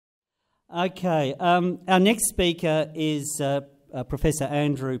Okay, our next speaker is Professor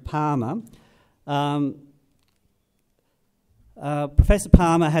Andrew Palmer. Professor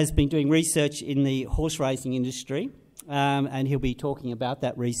Palmer has been doing research in the horse racing industry, and he'll be talking about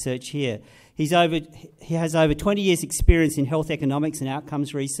that research here. He has over 20 years' experience in health economics and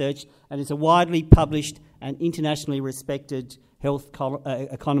outcomes research, and is a widely published and internationally respected health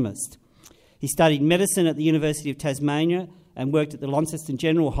economist. He studied medicine at the University of Tasmania and worked at the Launceston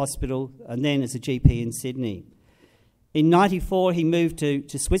General Hospital and then as a GP in Sydney. In 1994, he moved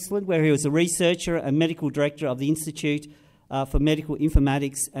to Switzerland, where he was a researcher and medical director of the Institute for Medical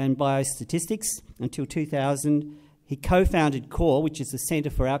Informatics and Biostatistics until 2000. He co-founded CORE, which is the Centre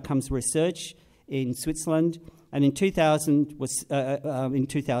for Outcomes Research in Switzerland, and in 2000 was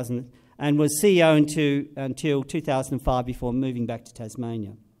CEO until 2005 before moving back to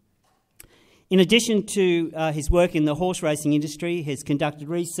Tasmania. In addition to his work in the horse racing industry, he has conducted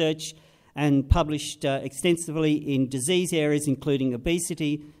research and published extensively in disease areas including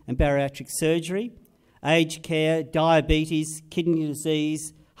obesity and bariatric surgery, aged care, diabetes, kidney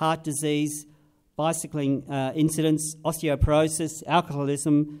disease, heart disease, bicycling incidents, osteoporosis,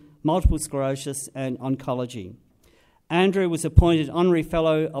 alcoholism, multiple sclerosis and oncology. Andrew was appointed Honorary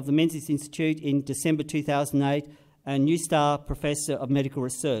Fellow of the Menzies Institute in December 2008 and New Star Professor of Medical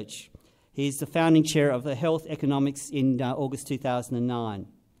Research. He is the founding chair of the Health Economics in August 2009.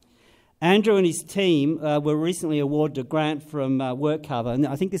 Andrew and his team were recently awarded a grant from WorkCover, and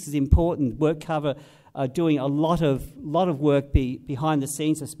I think this is important. WorkCover are doing a lot of work behind the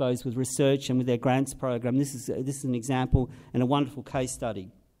scenes, I suppose, with research and with their grants program. This is an example and a wonderful case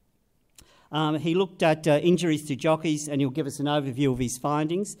study. He looked at injuries to jockeys, and he'll give us an overview of his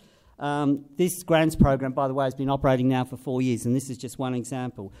findings. This grants program, by the way, has been operating now for 4 years, and this is just one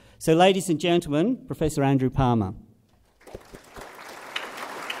example. So, ladies and gentlemen, Professor Andrew Palmer.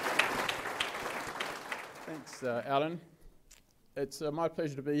 Thanks, Alan. It's my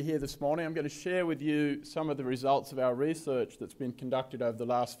pleasure to be here this morning. I'm going to share with you some of the results of our research that's been conducted over the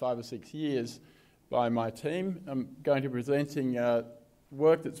last 5 or 6 years by my team. I'm going to be presenting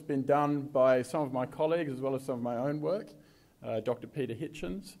work that's been done by some of my colleagues as well as some of my own work, Dr. Peter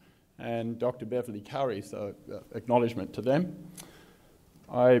Hitchens and Dr. Beverly Curry, so acknowledgement to them.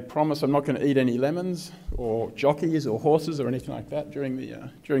 I promise I'm not going to eat any lemons or jockeys or horses or anything like that during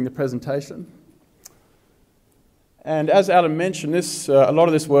the presentation. And as Alan mentioned, a lot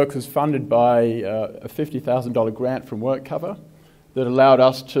of this work was funded by a $50,000 grant from WorkCover that allowed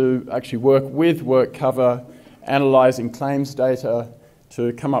us to actually work with WorkCover, analysing claims data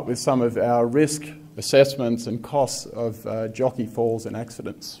to come up with some of our risk assessments and costs of jockey falls and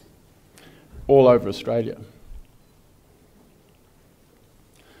accidents all over Australia.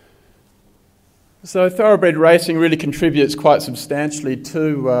 So thoroughbred racing really contributes quite substantially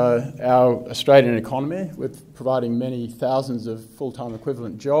to our Australian economy, with providing many thousands of full-time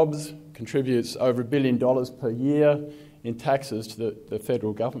equivalent jobs, contributes over $1 billion per year in taxes to the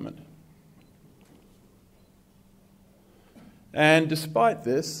federal government. And despite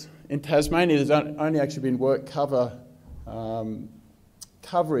this, in Tasmania there's only actually been WorkCover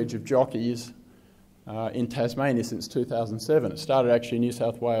coverage of jockeys in Tasmania since 2007. It started actually in New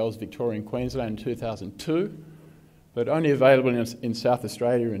South Wales, Victoria and Queensland in 2002, but only available in South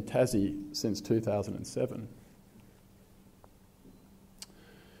Australia and Tassie since 2007.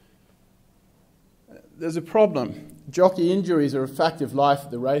 There's a problem. Jockey injuries are a fact of life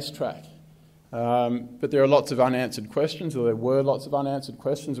at the racetrack, but there are lots of unanswered questions, or there were lots of unanswered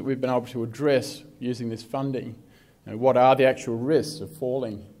questions that we've been able to address using this funding. What are the actual risks of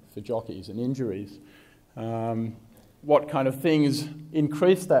falling for jockeys and injuries? What kind of things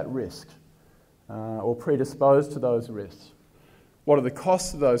increase that risk or predispose to those risks? What are the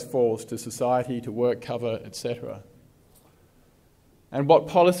costs of those falls to society, to WorkCover, etc.? And what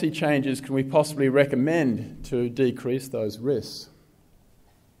policy changes can we possibly recommend to decrease those risks?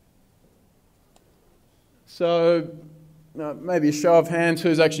 So maybe a show of hands,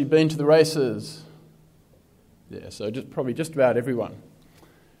 who's actually been to the races? Yeah, so probably just about everyone.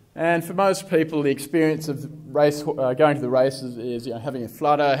 And for most people, the experience of going to the races is having a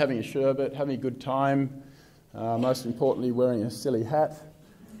flutter, having a sherbet, having a good time, most importantly wearing a silly hat.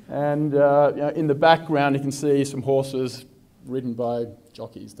 And in the background you can see some horses ridden by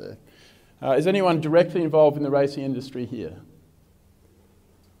jockeys there. Is anyone directly involved in the racing industry here?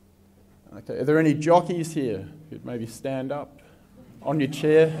 Okay. Are there any jockeys here? You'd maybe stand up on your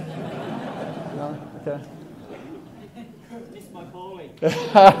chair. No? Okay.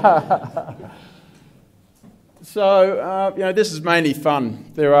 So, this is mainly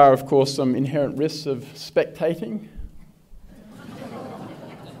fun. There are, of course, some inherent risks of spectating.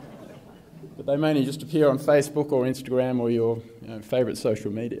 but they mainly just appear on Facebook or Instagram or your favourite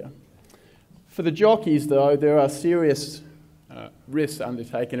social media. For the jockeys, though, there are serious risks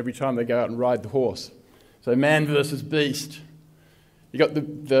undertaken every time they go out and ride the horse. So man versus beast. You got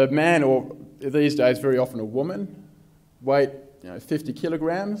the man, or these days very often a woman, weight 50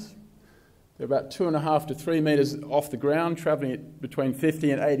 kilograms. They're about 2.5 to 3 metres off the ground, travelling at between 50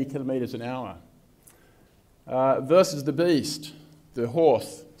 and 80 kilometres an hour. Versus the beast, the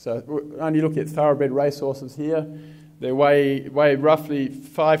horse. So we're only looking at thoroughbred racehorses here. They weigh roughly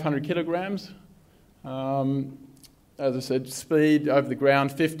 500 kilograms. As I said, speed over the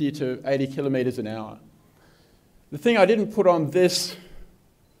ground 50 to 80 kilometres an hour. The thing I didn't put on this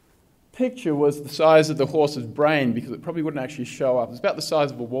picture was the size of the horse's brain, because it probably wouldn't actually show up. It's about the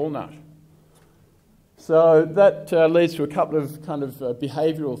size of a walnut. So that leads to a couple of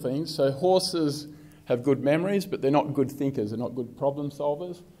behavioural things. So horses have good memories, but they're not good thinkers, they're not good problem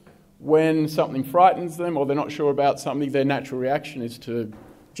solvers. When something frightens them or they're not sure about something, their natural reaction is to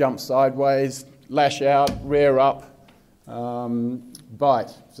jump sideways, lash out, rear up,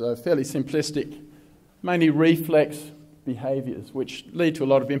 bite. So fairly simplistic, mainly reflex behaviours, which lead to a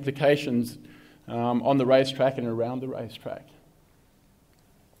lot of implications on the racetrack and around the racetrack.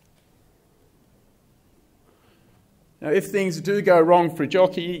 Now, if things do go wrong for a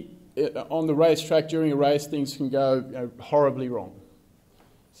jockey on the racetrack during a race, things can go horribly wrong.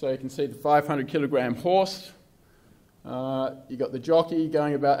 So you can see the 500 kilogram horse. You've got the jockey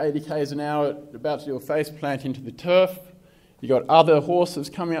going about 80 k's an hour, about to do a face plant into the turf. You've got other horses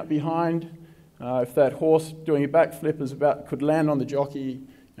coming up behind. If that horse doing a backflip could land on the jockey,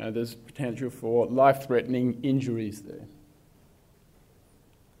 there's potential for life-threatening injuries there.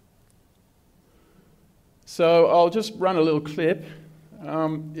 So I'll just run a little clip.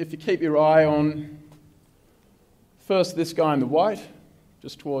 If you keep your eye on first this guy in the white,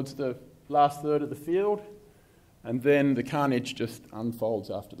 just towards the last third of the field, and then the carnage just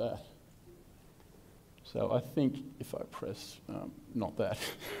unfolds after that. So I think if I press, not that.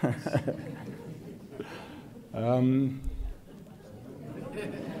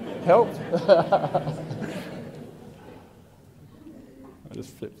 Helped? I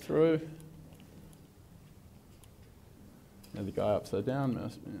just flip through. And the guy upside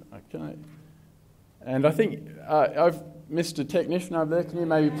down, okay. And I think I've missed a technician over there. Can you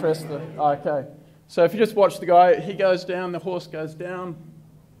maybe press the, okay. So if you just watch the guy, he goes down, the horse goes down,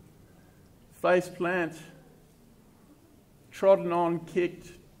 face plant, trodden on,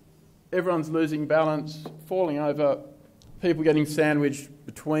 kicked, everyone's losing balance, falling over, people getting sandwiched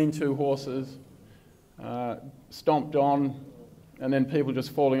between two horses, stomped on, and then people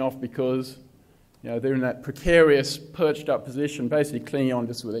just falling off because they're in that precarious, perched up position, basically clinging on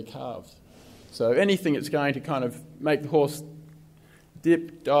just with their calves. So anything that's going to kind of make the horse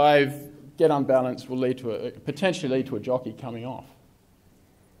dip, dive, get unbalanced will potentially lead to a jockey coming off.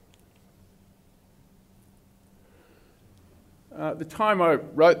 At the time I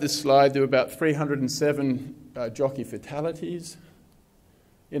wrote this slide, there were about 307 jockey fatalities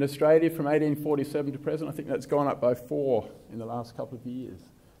in Australia from 1847 to present. I think that's gone up by 4 in the last couple of years.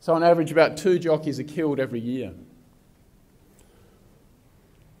 So on average, about 2 jockeys are killed every year.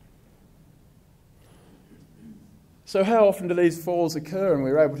 So how often do these falls occur? And we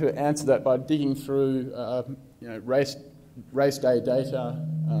were able to answer that by digging through race day data,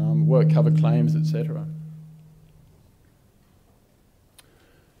 WorkCover claims, etc.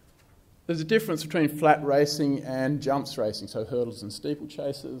 There's a difference between flat racing and jumps racing, so hurdles and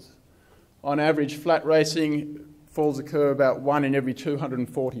steeplechases. On average, flat racing falls occur about 1 in every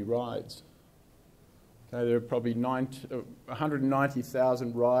 240 rides. Okay, there are probably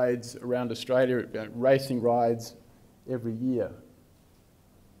 190,000 rides around Australia, racing rides every year.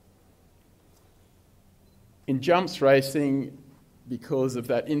 In jumps racing, because of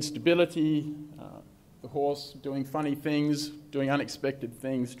that instability, the horse doing funny things, doing unexpected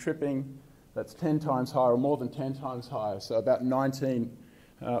things, tripping, that's 10 times higher or more than 10 times higher, so about 1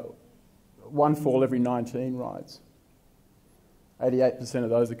 fall every 19 rides. 88% of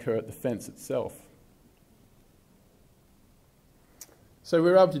those occur at the fence itself. So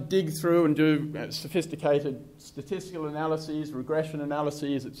we were able to dig through and do sophisticated statistical analyses, regression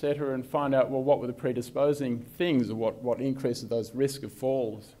analyses, etc., and find out, well, what were the predisposing things, or what increases those risk of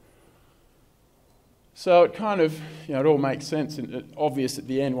falls. So it kind of, it all makes sense and obvious at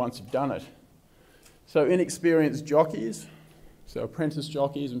the end once you've done it. So inexperienced jockeys, so apprentice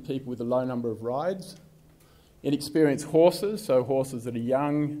jockeys and people with a low number of rides. Inexperienced horses, so horses that are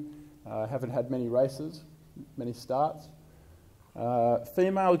young, haven't had many races, many starts.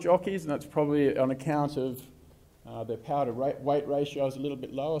 Female jockeys, and that's probably on account of Their power to weight ratio is a little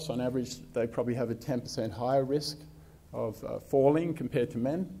bit lower, so on average they probably have a 10% higher risk of falling compared to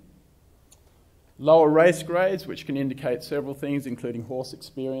men. Lower race grades, which can indicate several things, including horse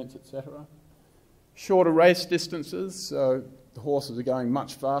experience, etc. Shorter race distances, so the horses are going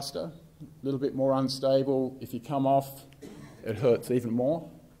much faster, a little bit more unstable. If you come off, it hurts even more.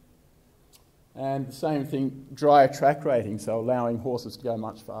 And the same thing, drier track rating, so allowing horses to go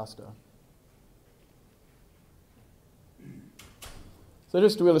much faster. So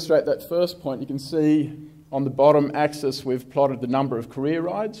just to illustrate that first point, you can see on the bottom axis we've plotted the number of career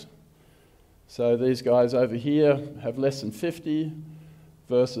rides. So these guys over here have less than 50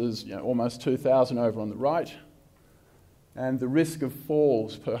 versus almost 2,000 over on the right. And the risk of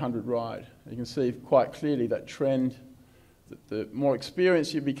falls per 100 ride. You can see quite clearly that trend, that the more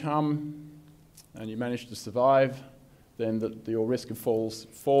experienced you become and you manage to survive, then your risk of falls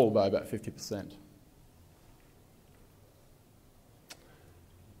fall by about 50%.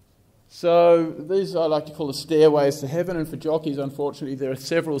 So these I like to call the stairways to heaven, and for jockeys, unfortunately, there are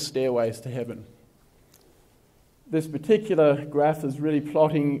several stairways to heaven. This particular graph is really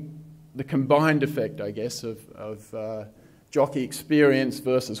plotting the combined effect, I guess, of jockey experience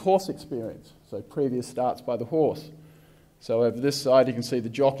versus horse experience, so previous starts by the horse. So over this side you can see the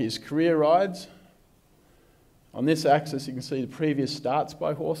jockey's career rides. On this axis you can see the previous starts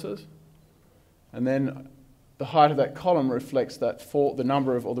by horses, and then the height of that column reflects that the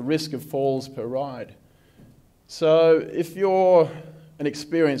number of, or the risk of falls per ride. So if you're an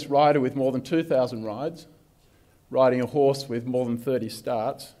experienced rider with more than 2,000 rides, riding a horse with more than 30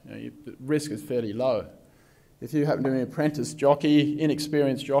 starts, the risk is fairly low. If you happen to be an apprentice jockey,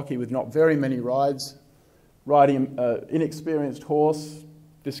 inexperienced jockey with not very many rides, riding an inexperienced horse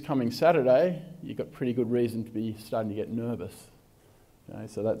this coming Saturday, you've got pretty good reason to be starting to get nervous. Okay,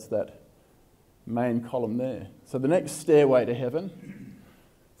 so that's that main column there. So the next stairway to heaven,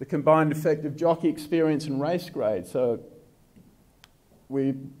 the combined effect of jockey experience and race grade. So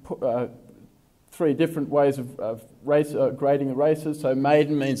we put three different ways of grading the races. So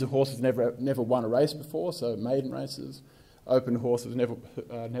maiden means the horse has never won a race before, so maiden races. Open horses never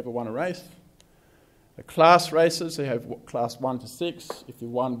won a race. Class races, so you have class 1 to 6. If you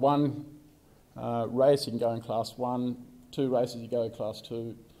won one race, you can go in class 1. 2 races, you go in class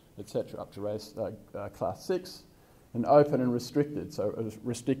 2, etc., up to race class 6. And open and restricted. So a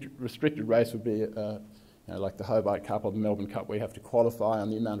restricted race would be like the Hobart Cup or the Melbourne Cup, where you have to qualify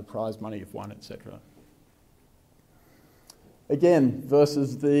on the amount of prize money you've won, etc. Again,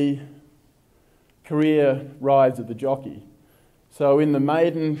 versus the career rides of the jockey. So in the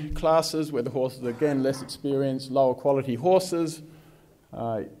maiden classes, where the horses are again less experienced, lower quality horses,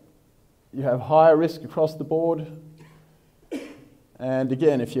 you have higher risk across the board. And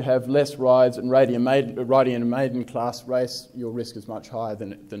again, if you have less rides and riding in a maiden class race, your risk is much higher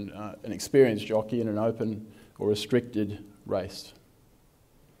than an experienced jockey in an open or restricted race.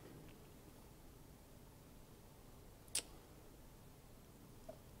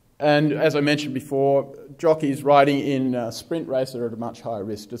 And as I mentioned before, jockeys riding in sprint races are at a much higher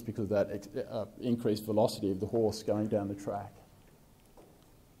risk just because of that increased velocity of the horse going down the track.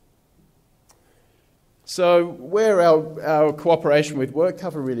 So where our cooperation with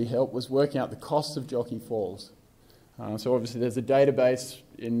WorkCover really helped was working out the costs of jockey falls. So obviously there's a database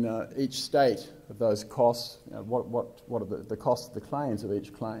in each state of those costs. What are the costs of the claims of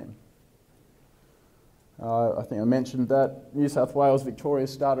each claim? I think I mentioned that New South Wales, Victoria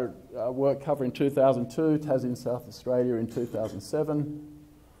started WorkCover in 2002, Tasmania, South Australia in 2007.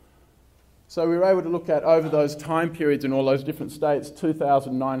 So we were able to look at, over those time periods in all those different states,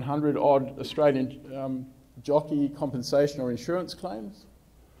 2,900 odd Australian jockey compensation or insurance claims.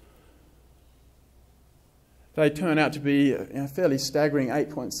 They turn out to be a fairly staggering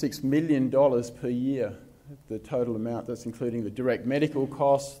 $8.6 million per year, the total amount. That's including the direct medical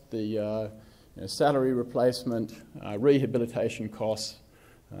costs, the salary replacement, rehabilitation costs,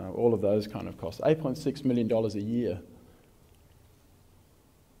 all of those kind of costs. $8.6 million a year.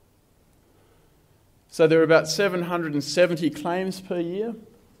 So there were about 770 claims per year.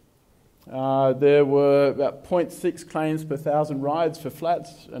 There were about 0.6 claims per 1,000 rides for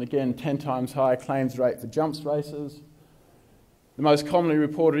flats, and again 10 times higher claims rate for jumps races. The most commonly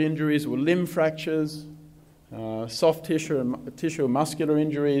reported injuries were limb fractures, soft tissue and muscular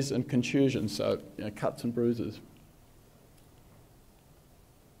injuries, and contusions, so cuts and bruises.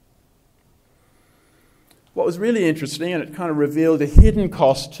 What was really interesting, and it kind of revealed a hidden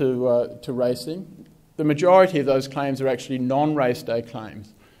cost to racing, the majority of those claims are actually non-race day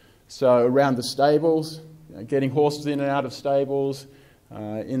claims. So around the stables, getting horses in and out of stables,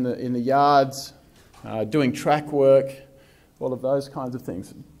 in the yards, doing track work, all of those kinds of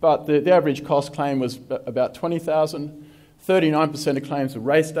things. But the average cost claim was about $20,000. 39% of claims were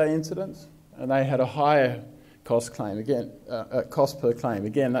race day incidents, and they had a higher cost claim again, cost per claim.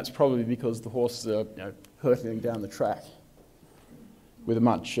 Again, that's probably because the horses are hurtling down the track with a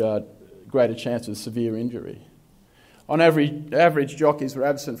much greater chance of severe injury. On average, jockeys were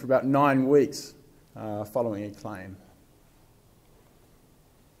absent for about 9 weeks following a claim.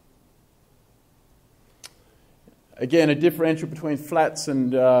 Again, a differential between flats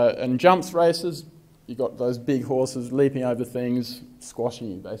and jumps races. You've got those big horses leaping over things,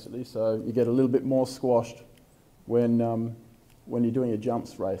 squashing you basically, so you get a little bit more squashed when you're doing a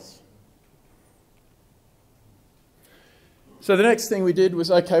jumps race. So the next thing we did was,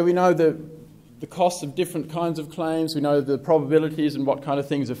 okay, we know the costs of different kinds of claims, we know the probabilities and what kind of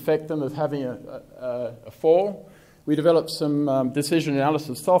things affect them of having a fall. We developed some decision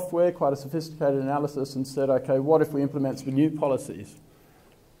analysis software, quite a sophisticated analysis, and said, okay, what if we implement some new policies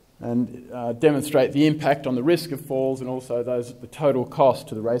and demonstrate the impact on the risk of falls and also the total cost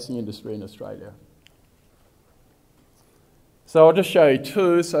to the racing industry in Australia. So I'll just show you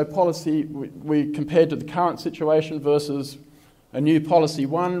two. So policy, we compared to the current situation versus a new policy.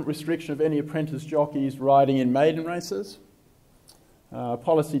 One, restriction of any apprentice jockeys riding in maiden races.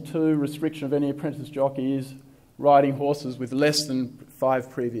 Policy two, restriction of any apprentice jockeys riding horses with less than 5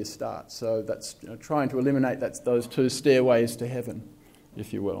 previous starts. So that's trying to eliminate those two stairways to heaven,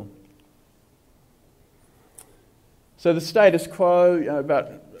 if you will. So the status quo,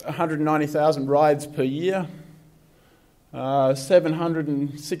 about 190,000 rides per year,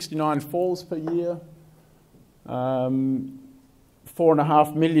 769 falls per year,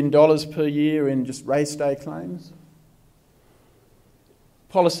 $4.5 million per year in just race day claims.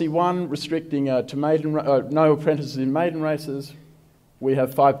 Policy one, restricting to no apprentices in maiden races. We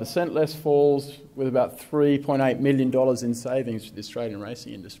have 5% less falls with about $3.8 million in savings to the Australian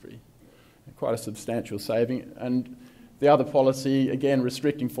racing industry. Quite a substantial saving. And the other policy, again,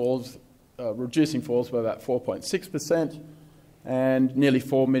 restricting falls, reducing falls by about 4.6% and nearly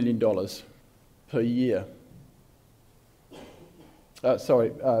 $4 million per year.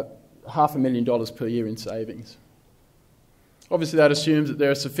 $500,000 per year in savings. Obviously, that assumes that there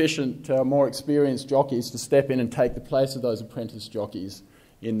are sufficient, more experienced jockeys to step in and take the place of those apprentice jockeys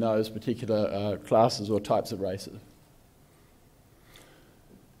in those particular classes or types of races.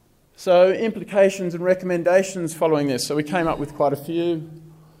 So, implications and recommendations following this. So we came up with quite a few.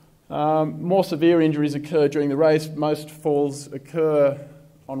 More severe injuries occur during the race. Most falls occur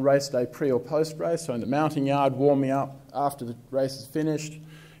on race day pre or post race, so in the mounting yard, warming up after the race is finished.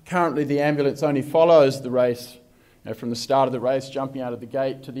 Currently, the ambulance only follows the race from the start of the race, jumping out of the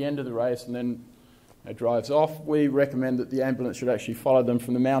gate to the end of the race, and then drives off. We recommend that the ambulance should actually follow them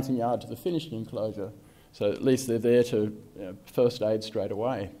from the mounting yard to the finishing enclosure, so at least they're there to first aid straight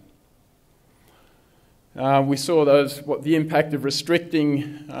away. We saw the impact of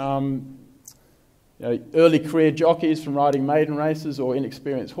restricting early career jockeys from riding maiden races or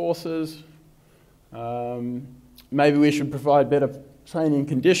inexperienced horses. Maybe we should provide better training and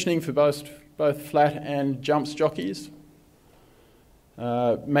conditioning for both flat and jumps jockeys.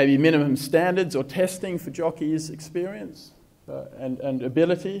 Maybe minimum standards or testing for jockeys' experience and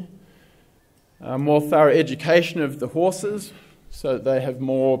ability. More thorough education of the horses so that they have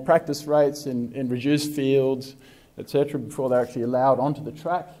more practice rates in reduced fields, etc., before they're actually allowed onto the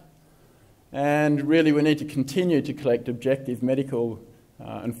track. And really we need to continue to collect objective medical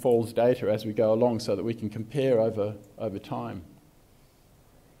and falls data as we go along so that we can compare over time.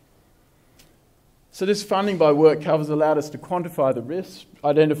 So this funding by WorkCover has allowed us to quantify the risks,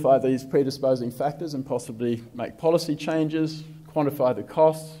 identify these predisposing factors and possibly make policy changes, quantify the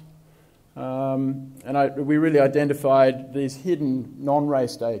costs, we really identified these hidden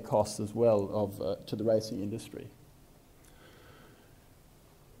non-race day costs as well to the racing industry.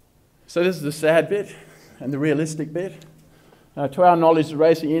 So this is the sad bit and the realistic bit. To our knowledge, the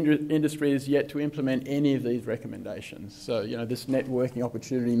racing industry is yet to implement any of these recommendations. So this networking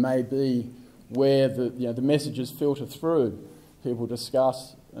opportunity may be where the messages filter through, people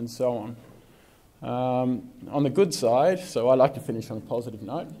discuss and so on. On the good side, so I like to finish on a positive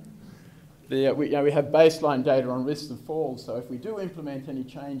note, we have baseline data on risks of falls, so if we do implement any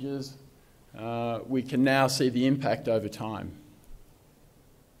changes, we can now see the impact over time.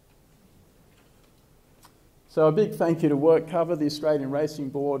 So a big thank you to WorkCover, the Australian Racing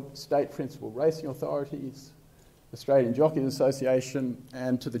Board, State Principal Racing Authorities, Australian Jockeys Association,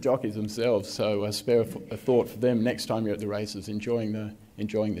 and to the jockeys themselves. So spare a thought for them next time you're at the races, enjoying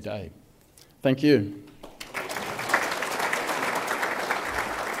the day. Thank you.